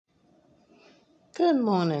Good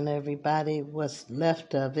morning, everybody. What's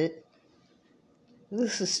left of it?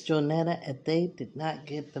 This is Jonetta, and they did not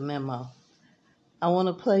get the memo. I want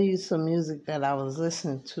to play you some music that I was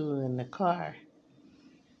listening to in the car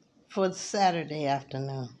for Saturday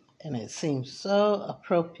afternoon, and it seems so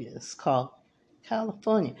appropriate. It's called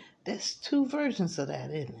California. There's two versions of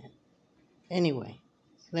that, isn't it? Anyway,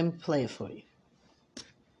 let me play it for you.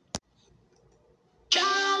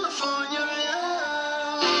 California.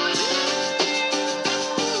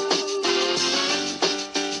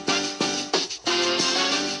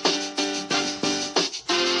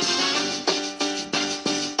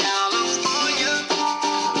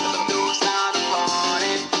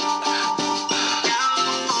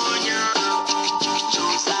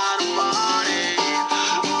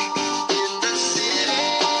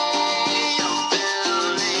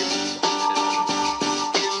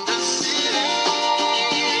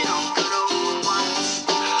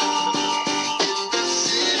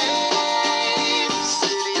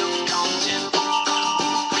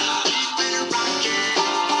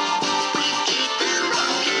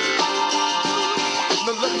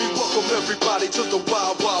 Everybody to the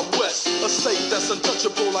Wild Wild West, a state that's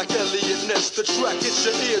untouchable like Elliot Ness. The track hits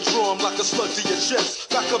your eardrum like a slug to your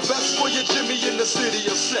chest. Back a vest for your Jimmy in the city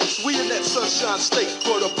of sex. We in that sunshine state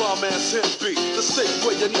where the bomb ass hemp beat. The state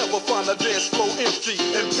where you never find a dance floor empty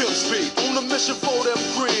and pimp speed. On a mission for them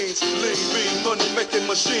greens, lean bean, money making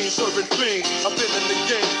machines, serving fiends. I've been in the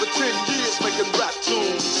game for 10 years making rap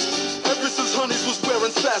tunes. Ever since Honeys was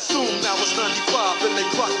wearing Sassoon, now it's 95 and they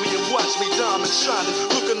clock me and watch me diamond shining,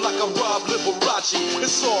 looking like I'm Rob Liberace.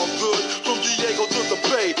 It's all good, from Diego to the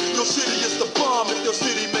Bay. Your city is the bomb if your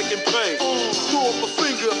city making pain. Throw up a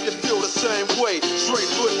finger if you feel the same way.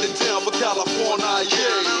 Straight putting it down for California,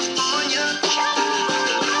 yeah.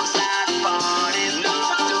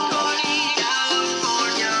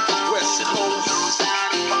 West Coast.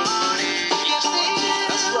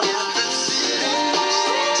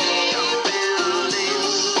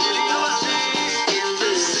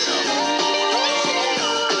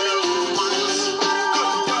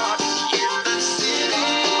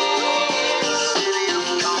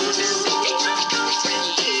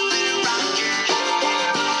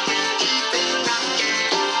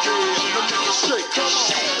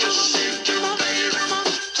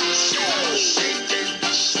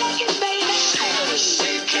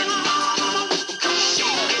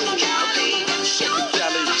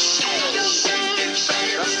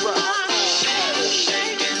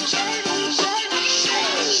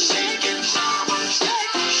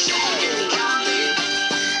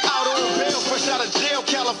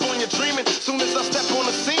 California dreaming. Soon as I step on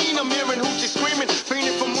the scene, I'm hearing hoochie screaming,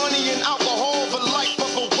 fiending for money and alcohol, for life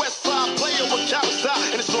of a West Side player with cowards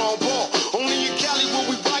die and a strong ball. Only in Cali will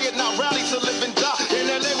we riot, not rally to live and die. In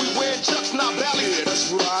LA we wear chucks, not valleys. Yeah,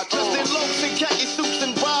 that's right. Dressed in loafs and khaki suits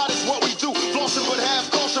and ride is what we do. Flossing but have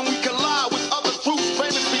caution, we collide with other crews,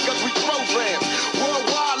 famous because we program.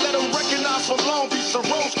 Worldwide, let them recognize from Long Beach to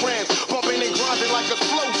Rosecrans. Bumping and grinding like a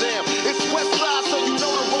slow jam. It's West Side, so you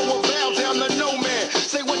know the road will bound down to no man.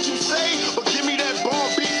 Say what you say, but give me that bomb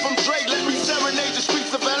beat from Dre. Let me serenade the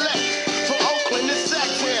streets of LA. From Oakland to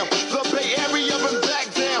Sacktown, the Bay Area and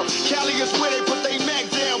back down. Cali is where they put they Mac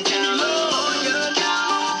down. Give me love.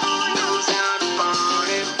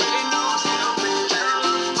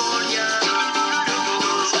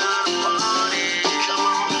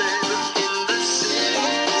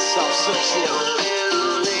 South Central.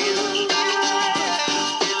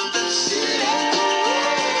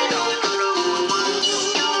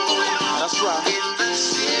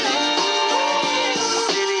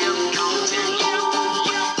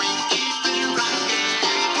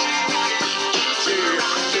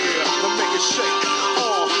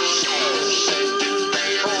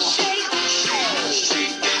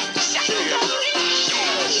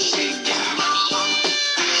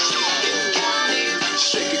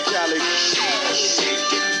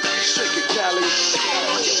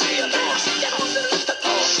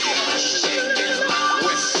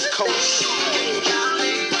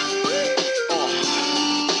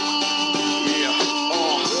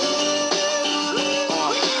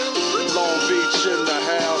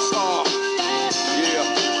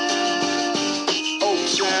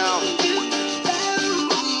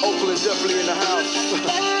 Definitely in the house.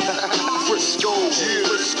 Frisco,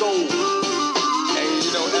 Frisco. Hey, you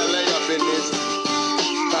know LA up in this.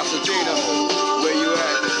 Pasadena, where you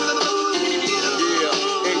at?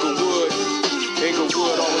 Yeah,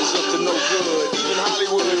 Inglewood, always up to no good. Even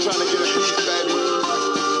Hollywood trying to get a piece, baby.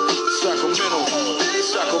 Sacramento,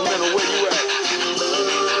 where you at?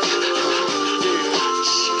 Yeah.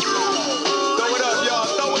 Throw it up, y'all.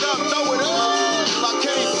 Throw it up.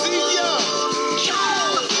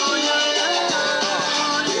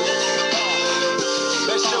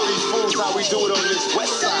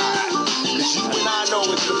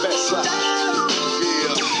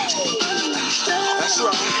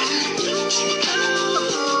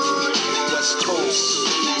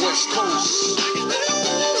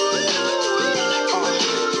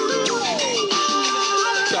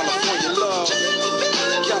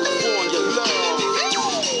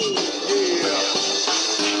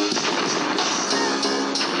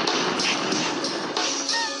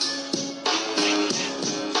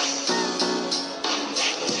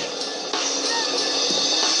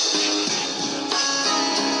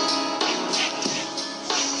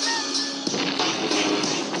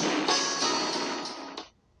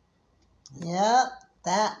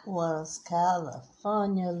 House,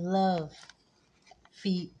 California love.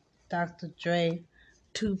 Feet, Dr. Dre,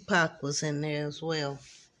 Tupac was in there as well.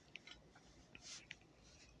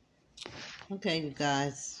 Okay, you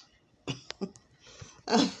guys.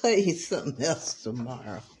 I'll play you something else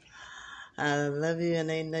tomorrow. I love you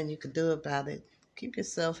and ain't nothing you can do about it. Keep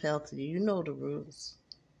yourself healthy. You know the rules.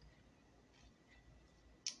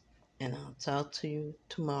 And I'll talk to you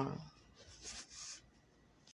tomorrow.